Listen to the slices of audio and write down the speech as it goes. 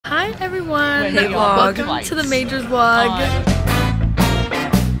Hi everyone, Hey, vlog. welcome to the Majors vlog.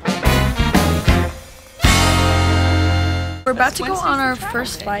 We're about to go on our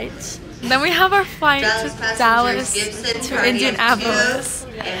first flight. Then we have our flight to Dallas, to Indianapolis,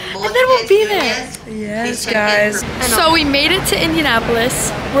 and then we'll be there. Yes, guys. So we made it to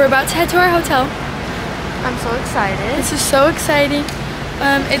Indianapolis. We're about to head to our hotel. I'm so excited. This is so exciting.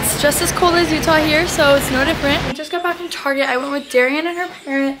 It's just as cold as Utah here, so it's no different. We just got back from Target. I went with Darian and her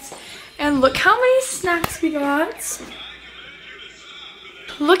parents, and look how many snacks we got.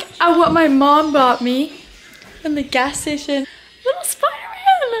 Look at what my mom got me in the gas station. Little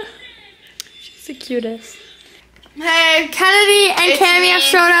Spider-Man. She's the cutest. Hey, Kennedy and Cammy have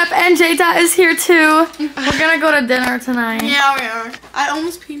showed up, and Jada is here too. We're gonna go to dinner tonight. Yeah, we are. I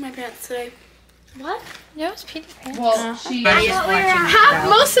almost peed my pants today. What? Yeah, it was Peter Pan. Well, Half,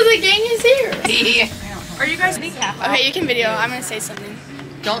 most of the gang is here. Are you guys? Okay, you can video. I'm gonna say something.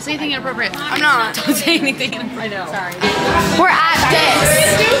 Don't say anything inappropriate. I'm not. Don't say anything inappropriate. I know. Sorry. We're at this.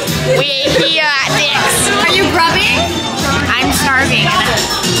 We here at this. Are you grubbing? I'm starving.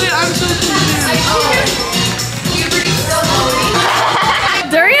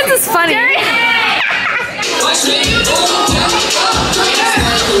 Darian's is funny.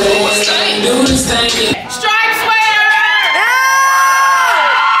 Striped sweater!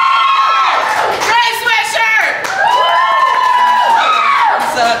 Striped sweatshirt!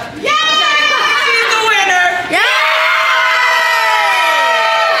 What's up? Yay! She's the winner!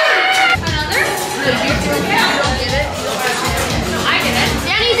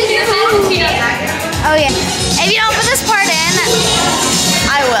 Oh yeah. If you don't put this part in,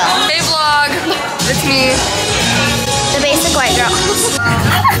 I will. Hey vlog, it's me. The basic white girl.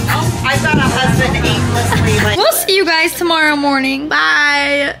 I thought a husband aimlessly. We'll see you guys tomorrow morning.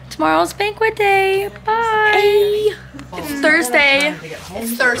 Bye. Tomorrow's banquet day. Bye. It's Thursday.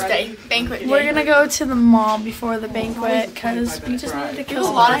 It's Thursday. Banquet day. We're gonna go to the mall before the banquet because we just need to kill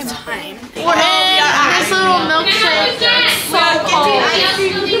a lot of time. We're in this little milkshake. It's so cold.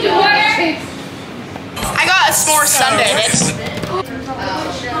 I got a s'more sundae.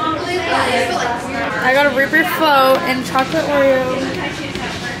 I got a root beer float and chocolate Oreo.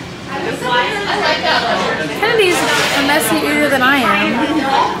 Kennedy's a messy eater than I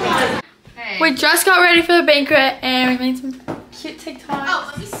am. We just got ready for the banquet and we made some cute TikToks. Oh,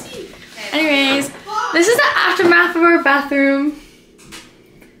 let me see. Anyways, this is the aftermath of our bathroom.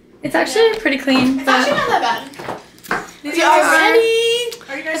 It's actually pretty clean. It's actually not that bad. These are ready.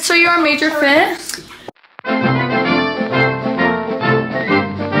 Are you guys? Let's show you our major fit.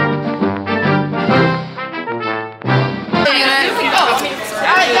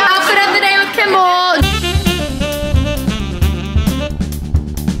 Outfit of the day with Kimball.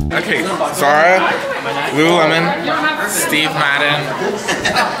 Okay, Zara, Lululemon, Steve Madden,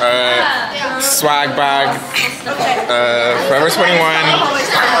 Swag Bag, Forever 21,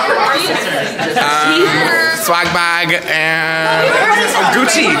 Swag Bag, and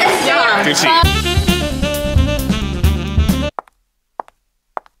Gucci. Gucci.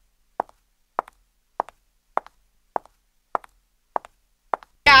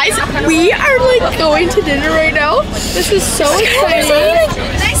 Guys, we are like going to dinner right now. This is so exciting.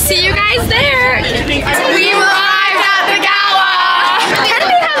 See you guys there. We arrived at the gala.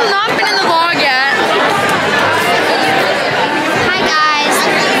 Kennedy has not been in the vlog yet. Hi guys,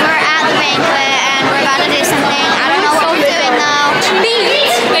 we're at the banquet and we're about to do something. I don't know what we're doing though.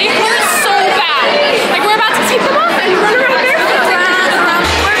 They hurt so bad. Like we're about to take them off and run around barefoot.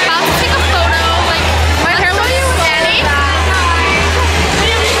 We're about to take a photo. Like my hair was Daddy.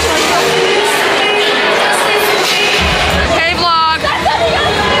 Hey vlog.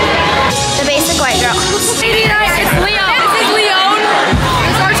 The basic white girl. It's Leon. This is Leon.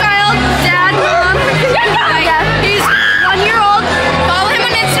 This is our child. Dad, mom. He's 1 year old. Follow him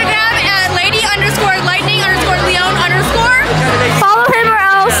on Instagram at lady_lightning_Leon_. Follow him or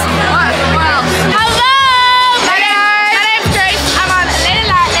else. Hello. My name's Grace. I'm on Lady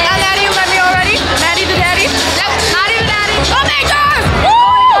Lightning. And Maddie, you met me already? Maddie the daddy? Yep. Maddie the daddy. Oh my gosh.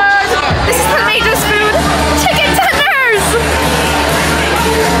 Woo! This is the Major's food. Chicken tenders.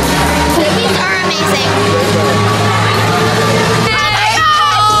 These are amazing.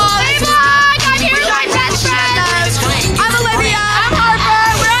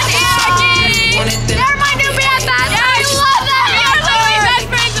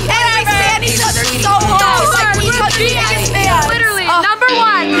 Literally, number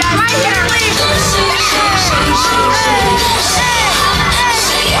one, right here.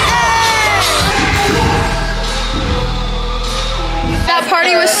 That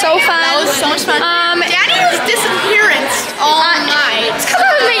party was so fun. That was so much fun. Daddy was disappearanced all night. It's because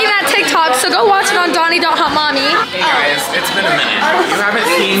I was making that Donnie.HotMommy. Hey guys, it's been a minute. You haven't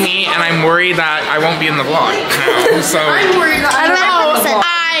seen me, and I'm worried that I won't be in the vlog now. So I'm worried that I don't know.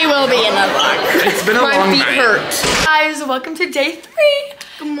 I will be in the vlog. it's been a long night. Guys, welcome to day 3.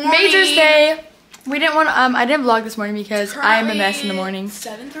 Good morning. Major's day. We didn't want to, I didn't vlog this morning because I'm a mess in the morning.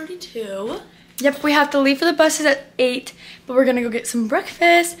 7:32. Yep, we have to leave for the buses at 8, but we're gonna go get some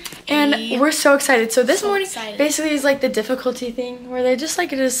breakfast, and we're so excited. So this morning basically is like the difficulty thing, where they're just like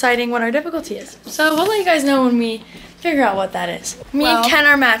deciding what our difficulty is. So we'll let you guys know when we figure out what that is. Me and Ken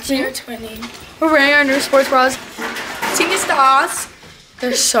are matching. We're twinning. We're wearing our new sports bras. Sing stars.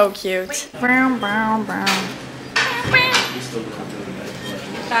 They're so cute. Brown, brown, brown.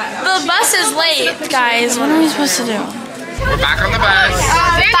 The bus is late, guys. What are we supposed to do? We're back on the bus.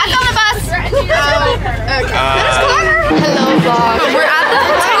 Back on the bus. Hello, vlog. We're at the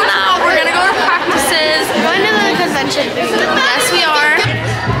hotel now. We're gonna go to practices. We're going to the convention. Yes, we are.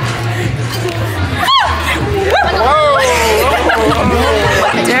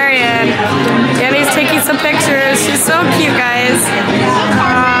 Darian. Danny's taking some pictures. She's so cute, guys.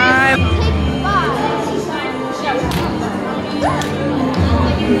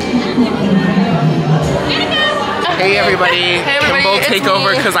 Hey everybody, Kimbo take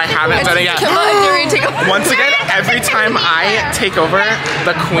over because I haven't done it yet. Once again, every time I take over,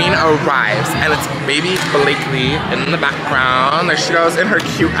 the queen arrives, and it's baby Blakely in the background. There she goes in her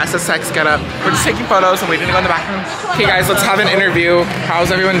cute SSX getup. We're just taking photos and waiting to go in the background. Okay guys, let's have an interview. How's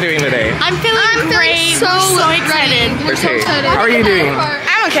everyone doing today? I'm feeling great. So excited. Okay, how are you doing?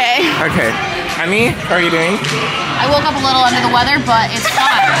 I'm okay. Okay, Annie, how are you doing? I woke up a little under the weather, but it's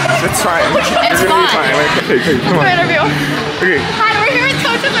fine. It's fine. It's really fine. Okay, come on. Interview. Okay. Hi, we're here with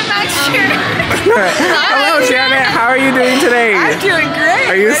Coach of the Max Cheer. Hello, Janet. How are you doing today? I'm doing great.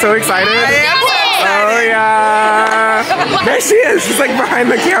 Are you so excited? Oh yeah. There she is. She's like behind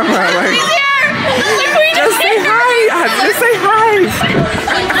the camera. Like, just say hi. Just say hi.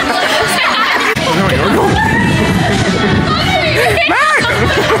 We're going. Max.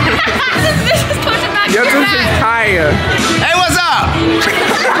 This is Coach of Max You have Cheer. to say hi. Hey, what's up?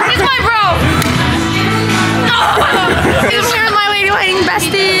 He's my bro. He's here with my lady lighting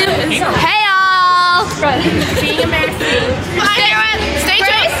bestie. Hey y'all. Being American. Stay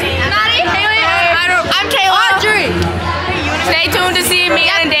tuned. Maddie, Haley, I'm Kayla. Audrey. Stay tuned to see me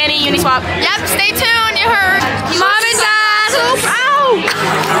and Danny Uniswap. Yep, stay tuned. You heard. Mom and Dad. So proud.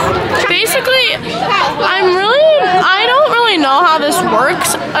 Basically, I don't really know how this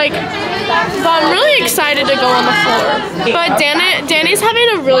works. Like, but I'm really excited to go on the floor. But Danny's having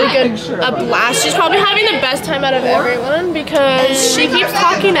a really good blast. She's probably having the best time out of everyone because she keeps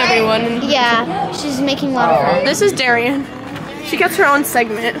talking to everyone. Yeah, she's making a lot of fun. This is Darian. She gets her own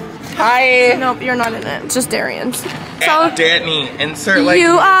segment. Hi. Nope, you're not in it. It's just Darian's. So Danny, insert like.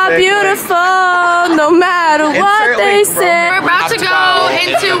 you are beautiful, no matter what they say. We're about to go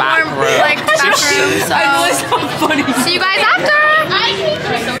into our bathroom. So see you guys after.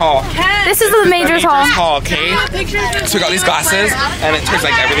 Hall. This is the Major's hall. Hall, okay? So we got these glasses, and it turns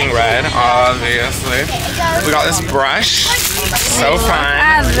like everything red, obviously. We got this brush, so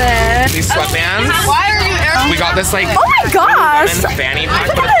fun. These sweatbands. We got this like Oh my gosh! fanny pack.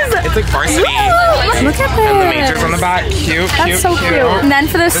 Look at this. It's like varsity. Look at And the this. Major's on the back. Cute, That's cute, so cute. And then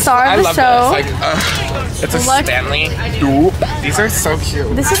for the This- star I of the love show. This. Like, it's a Stanley dupe. These are so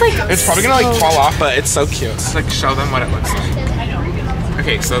cute. This is like. It's probably gonna like fall off, but it's so cute. Just like show them what it looks like.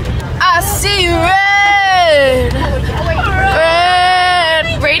 Okay, so I see red.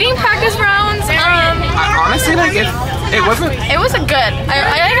 Red. Rating practice rounds. I honestly like it wasn't. It was a good.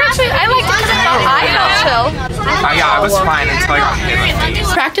 I liked it. I felt chill. Yeah, I was fine until I got hit in the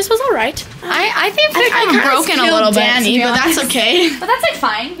face. Practice was alright. I think I kind of broken a little bit, Danny, but that's okay. But that's like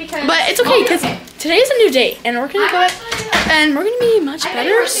fine because. But it's okay because today's a new day, and we're gonna go and we're gonna be much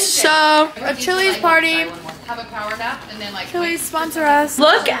better. So a Chili's party. have a power nap and then like. Chili's sponsor us.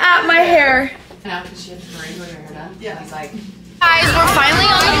 Look at my hair. Guys, we're finally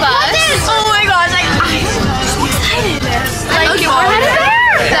on the bus. Oh my gosh! Like I'm so excited. Like Okay, we're headed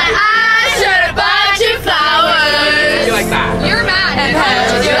there. I should have bought you flowers. You like that? You're mad.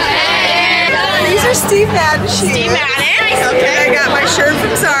 These are Steve Madden shoes. Steve Madden. Okay, I got my shirt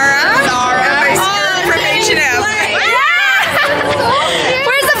from Zara. And my skirt from H&M.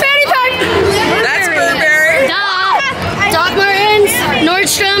 Where's the fanny pack? That's Burberry. Doc Martens,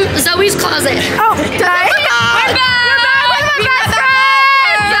 Nordstrom, Zoe's Closet. Oh, did I? We're back. We're back with my best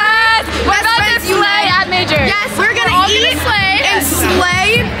friends. We're about to slay at Major. Yes, we're gonna eat and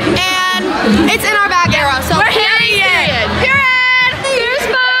slay, and it's in our bag era. So we're period. Period. Here's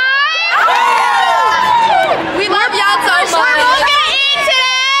mine. We love y'all so much. We're all gonna eat today.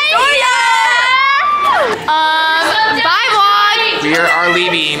 we're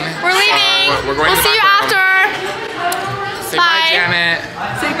leaving. We're leaving. We're going we'll to the see you bathroom. after. Say bye, Janet.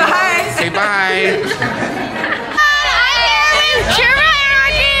 Say bye. Say bye. I'm here with Cheerful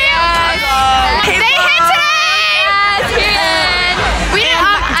Anarchy. They hit today. We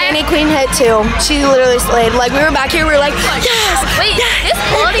didn't. Danny Queen hit too. She literally slayed. Like we were back here, we were like, yes. Wait, this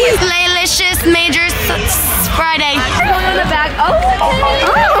quality is Laylicious Major Friday. Going on the back. Oh.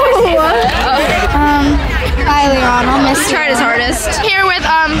 Bye, Leon. I'll miss you. Tried his hardest. Here with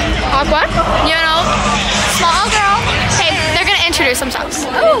Aqua, you know, small girl. Hey, they're gonna introduce themselves.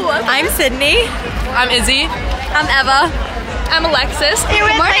 I'm Sydney. I'm Izzy. I'm Eva. I'm Alexis. Here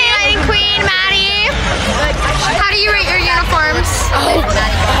with Lady Queen, Maddie. How do you rate your uniforms?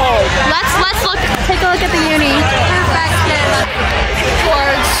 Let's look. Take a look at the uni.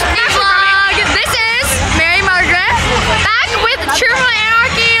 Towards vlog. This is Mary Margaret back with Cheerful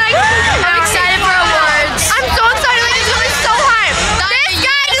Anarchy. Like, I'm excited for awards. I'm so excited. Like, it's gonna be so hype. This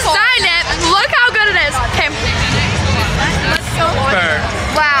guy designed it. Look how good it is. Okay.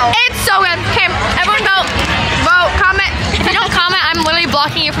 Wow. It's so good. Okay, everyone vote. Vote. Comment. If you don't comment, I'm literally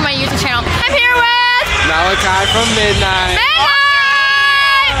blocking you from my YouTube channel. I'm here with Malachi from Midnight.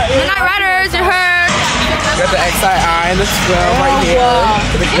 Midnight Riders. You heard. Got the XII and the 12 right here.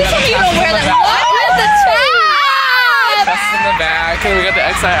 You don't wear that. What with the top? That's in the back. Okay, we got the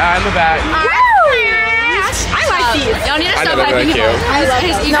XII in the back. I like these. Y'all need to I stop know they're hyping really him cute.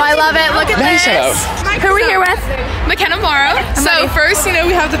 up. No, I love it. Look at Hey, this. shut up. Who are we here with? McKenna Morrow. So first, you know,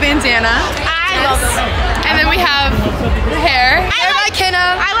 we have the bandana. I love it. And then we have the hair. Hair by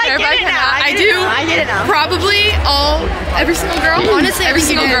Kenna. I like Hair by it Kenna. now. I do. I get it now. Probably every single girl. Honestly, every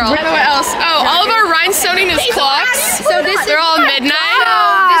single girl. What else? Oh, all of our rhinestone news clocks. So this They're all midnight.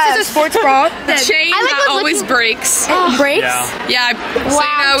 This is a sports bra. The chain I like that what's always breaks. Breaks. Yeah. So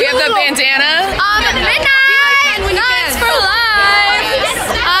you know, we have the bandana. Midnight. Nuts for life.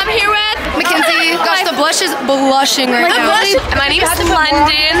 I'm here with Mackenzie, gosh, the blush is blushing right now. My name is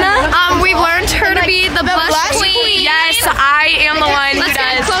London. we've learned her to be the blush queen. Yes, I am the one who Let's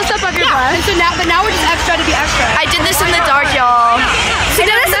get a does. close up of your blush. So now we're just extra to be extra. I did this in the dark, y'all. She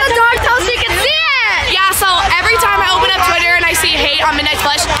did this in the dark so you can see it. Yeah, so every time I open up Twitter and I see hate on Midnight's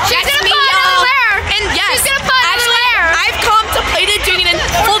Blush, She's that's gonna me, put it y'all. everywhere. And yes, She's gonna put it everywhere. I've contemplated doing it in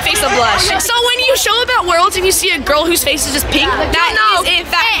full face of blush. So when you show up at Worlds and you see a girl whose face is just pink, that is in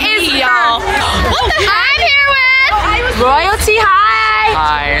fact me, y'all. What the heck? I'm here with Royalty High.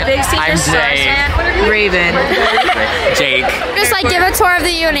 Hi, I'm Jay. Raven. Jake. Just like give a tour of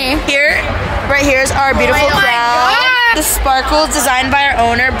the uni. Right here is our beautiful crown. The sparkles designed by our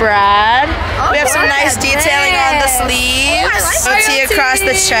owner, Brad. We have some nice detailing on the sleeves. OT across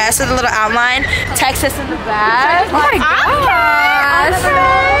the chest with a little outline. Texas in the back. Oh my gosh.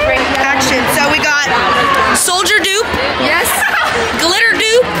 Action. So we got soldier dupe. Yes. Glitter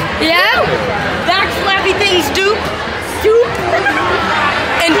dupe. Yeah. Back flappy things dupe. Dupe.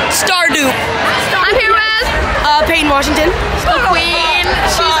 And star dupe. I'm here with Peyton Washington. the queen.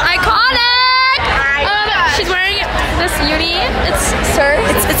 She's iconic. She's wearing this uni. It's Sir.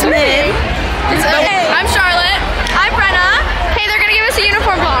 It's mid. I'm Charlotte. I'm Brenna. Hey, they're gonna give us a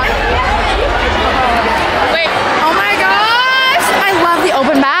uniform block. Wait. Oh my gosh. I love the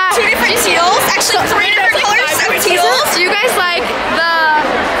open back. Two different teals, actually 3 different colors of teals. Do you guys like the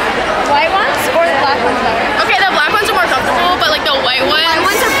white ones or the black ones better? Okay, the black ones are more comfortable, but like the white ones. White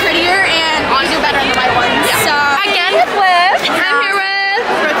ones are prettier and I do better than the white ones. Yeah. So again with Liv. I'm here with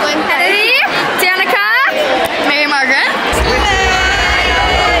Brooklyn, Kennedy, Danica, Mary Margaret.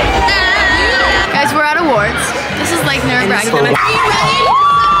 Guys, we're at awards. This is like nerve-wracking. Again,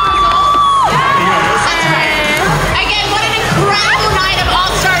 what an incredible night of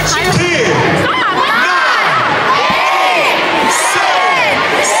all-star cheer.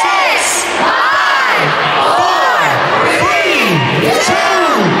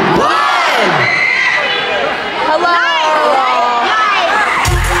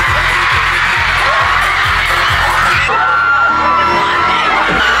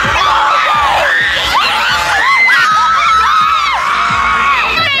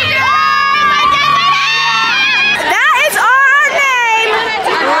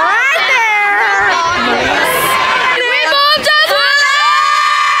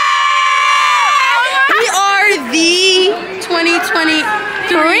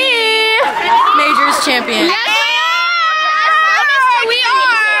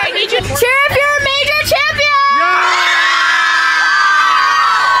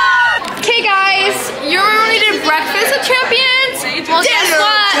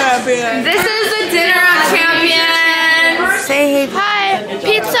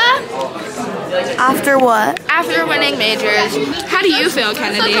 After what? After winning majors. How do you feel,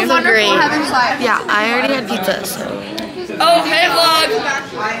 Kennedy? Great. Yeah, I already had pizza, so. Oh, hey vlog.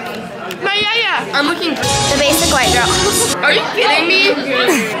 I'm looking. The basic white girl. Are you kidding me?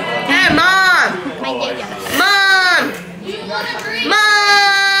 Hey, Mom! Mom!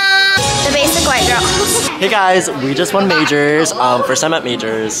 Mom! The basic white girl. Hey guys, we just won majors, first time at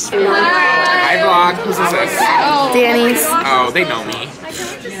majors. Hi, vlog. Who's this? Danny's. Oh, they know me.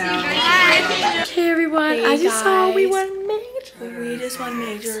 Hey everyone, I just saw we won majors. We just won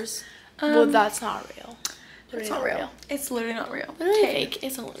majors. Well, that's not real. It's not real. It's literally not real. Literally fake.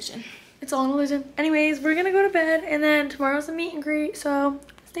 It's an illusion. It's all an illusion. Anyways, we're gonna go to bed and then tomorrow's a meet and greet, so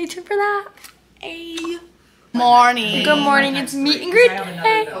stay tuned for that. Hey. Morning. Good morning, it's meet and greet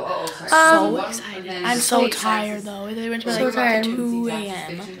day. So excited. I'm so tired though. They went to So like tired. 2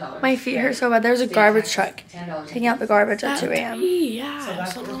 a.m. My feet hurt so bad. There's a garbage truck taking out the garbage at 2 a.m. Yeah,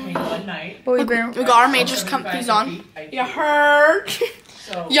 absolutely. But we've been. We got our majors he's on. You heard.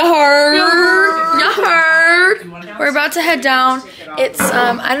 You heard. You heard. We're about to head down. It's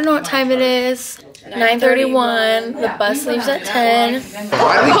I don't know what time it is. 9:31. The bus leaves at 10.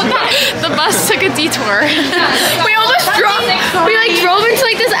 The bus took a detour. We almost drove. We like drove into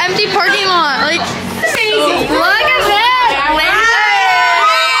like this empty parking lot. Like, look at that.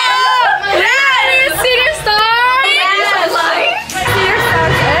 Senior stars.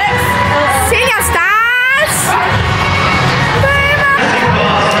 Senior stars.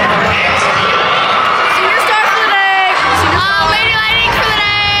 Senior stars for the day. Lady lighting for the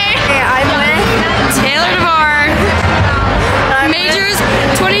day. Okay, I'm with Taylor DeVar. Majors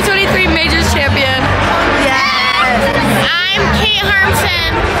 2023 majors champion. Yes. I'm Kate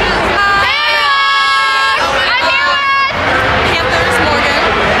Harmson. I'm here with Panthers Morgan,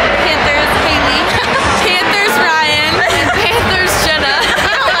 Panthers Haley, Panthers Ryan, and Panthers Jenna.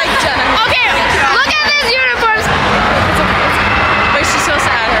 I don't like Jenna. Okay, look at these uniforms. Wait, she's so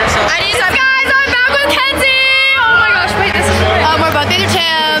sad herself. Guys, I'm back with Kenzie. Oh my gosh, wait, this is really we're both Major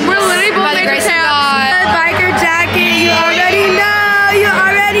Tim. We're literally both Major Tim. Biker jacket. You already know. You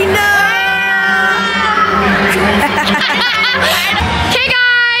already know. Okay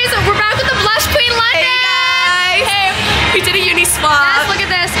guys, we're back with the Blush Queen London. Hey, we did a uni swap. Yes, look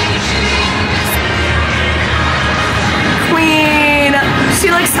at this. Queen. She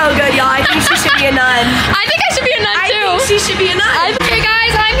looks so good, y'all. I think she should be a nun. I think I should be a nun too. I think she should be a nun. Okay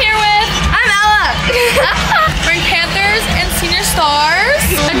guys, I'm here with Ella. Wearing Panthers and Senior Stars.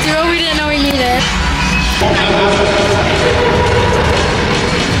 A duo we didn't know we needed.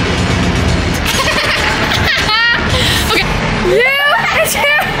 Okay. It's you.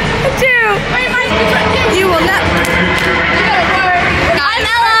 You will not. I'm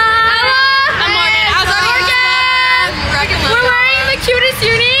Ella. I'm Morgan. We're wearing the cutest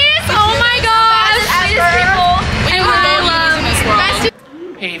unis. Oh my gosh. And we're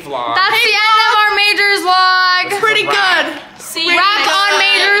Hey, vlog. That's the end of our majors vlog. Pretty good. Wrap on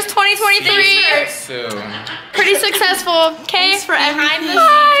majors 2023. Soon. Pretty successful. Okay. Thanks for everything.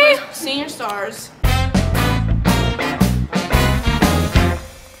 Bye. Senior stars.